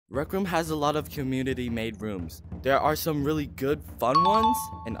Rec Room has a lot of community-made rooms. There are some really good, fun ones,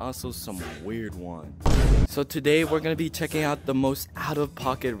 and also some weird ones. So today, we're gonna be checking out the most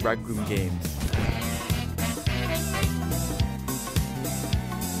out-of-pocket Rec Room games.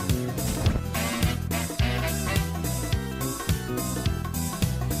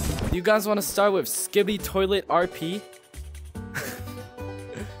 You guys want to start with Skibby Toilet RP?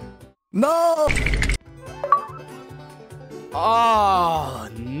 No! Oh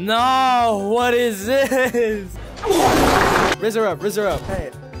no! What is this? Raise her up, raise her up.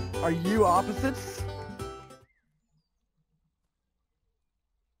 Hey, are you opposites?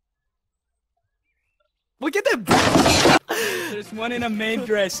 Look at that! There's one in a maid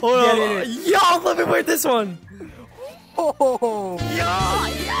dress. Hold on. Yo, let me wear this one. Oh! Yo,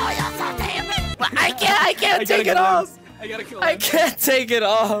 so damn it! But I can't take it off. I gotta kill him. I can't take it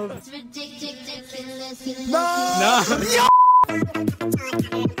off. No! Yo!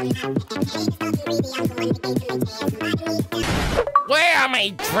 Where are my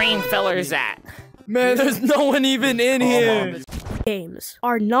dream fellers at? Man, there's no one even in here. Games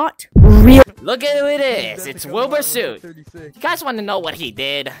are not real. Look at who it is. It's Wilbur Suit. You guys want to know what he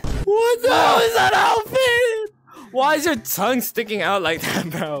did? What the hell is that outfit? Why is your tongue sticking out like that,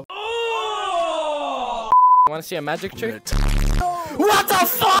 bro? Want to see a magic trick? What the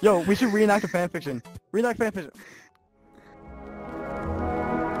fuck? Yo, we should reenact a fanfiction. Reenact fanfiction.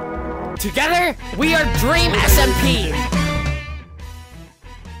 Together, we are Dream SMP.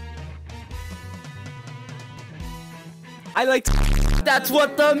 I like. That's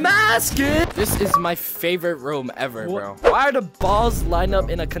what the mask is. This is my favorite room ever, bro. Why are the balls lined up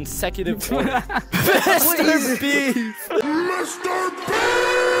in a consecutive order? Mr. Beef. Mr.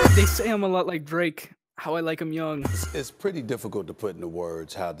 Beef! They say I'm a lot like Drake. How I like him young. It's pretty difficult to put into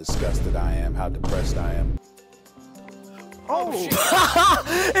words how disgusted I am, how depressed I am. Oh!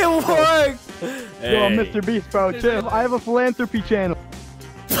 It worked! Yo, Mr. Beast, bro, chill. I have a philanthropy channel.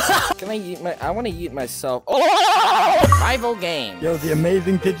 Can I eat my? I want to eat myself. Oh! Rival game. Yo, the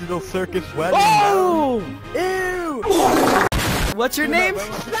amazing digital circus wedding. Oh! Ew! What's your name?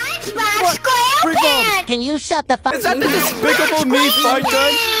 SpongeBob SquarePants! Can you shut the fuck up? Is that the Despicable Me fight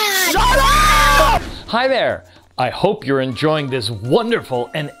gun? Shut up! Hi there! I hope you're enjoying this wonderful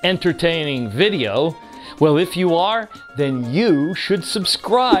and entertaining video. Well, if you are, then you should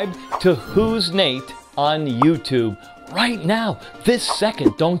subscribe to WhosNxte on YouTube. Right now, this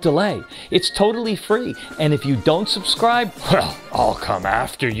second, don't delay. It's totally free, and if you don't subscribe, well, I'll come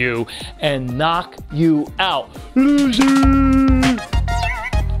after you and knock you out. Loser!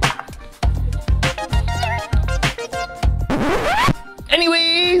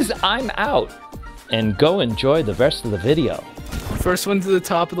 Anyways, I'm out. And go enjoy the rest of the video. First one to the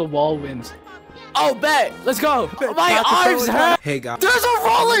top of the wall wins. Oh, bet. Let's go. My arms hurt. Hey guys. There's a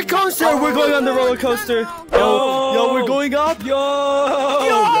roller coaster. We're going on the roller coaster. Yo, we're going up. Yo.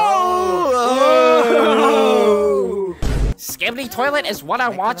 Skibidi Toilet is what I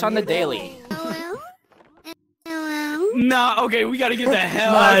watch on the daily. Nah, okay, we gotta get the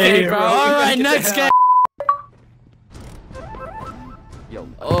hell out of here, bro. Alright, next game.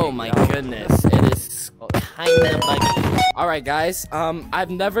 Oh my goodness, it is kinda buggy. Alright guys,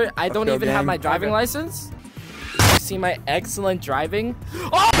 I don't even have my driving license. You see my excellent driving?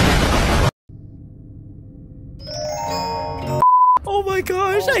 Oh my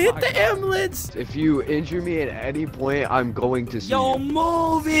gosh, I hit the ambulance! If you injure me at any point, I'm going to sue Yo, you.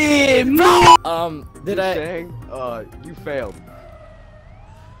 move it! Did Just I? saying, you failed.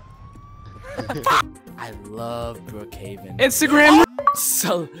 I love Brookhaven. Instagram.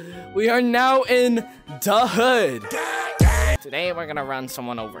 So, we are now in the hood. Today, we're gonna run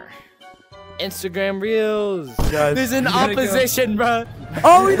someone over. Instagram Reels. Guys, There's an opposition, bro.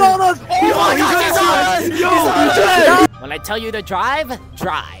 Oh, he's on us! He's on us! When I tell you to drive,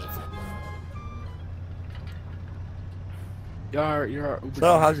 drive. You're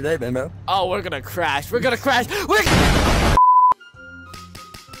So, how's your day been, bro? Oh, we're gonna crash. We're gonna crash.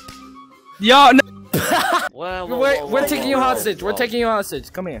 Yo, no. We're taking you hostage. We're taking you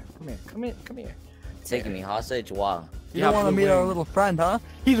hostage. Come here. Come here. Taking me hostage? Wow. You don't want to meet our little friend, huh?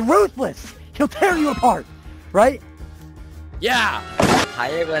 He's ruthless! He'll tear you apart! Right? Yeah! How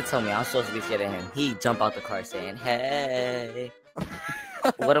you gonna tell me I'm supposed to be scared of him? He jump out the car saying, hey.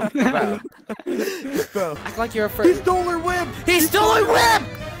 What a bro. Bro. Act like you're afraid. He stole her whip! He stole a whip!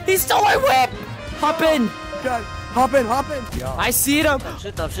 He stole a whip! Hop in! God, hop in! I see him!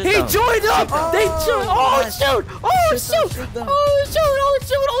 Shoot them, shoot He them. joined up! Oh. They joined! Oh shoot! Oh shoot! Oh shoot! Oh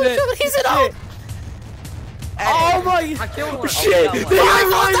shoot! Oh shoot! He's it out! Oh my! I killed one. Shit! Oh, They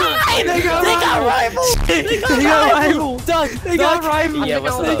got rivals! They got rivals! They got rivals! Yeah,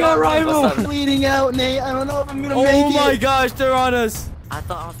 what's up? They got rivals! What's up? Bleeding out, Nate. I don't know if I'm gonna Oh make it. my gosh, they're on us! I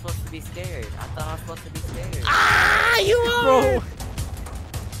thought I was supposed to be scared. I thought I was supposed to be scared. Ah, you are! Bro.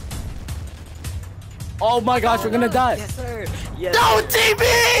 Oh my gosh, we're gonna die! Yes, sir. Yes. No,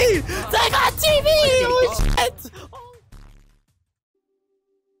 TV! They got TV! Oh shit!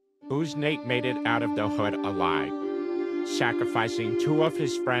 WhosNxte made it out of the hood alive, sacrificing 2 of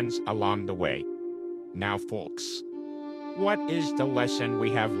his friends along the way. Now, folks, what is the lesson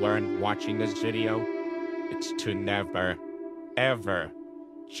we have learned watching this video? It's to never, ever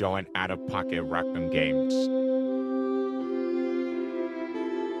join out-of-pocket rec room games.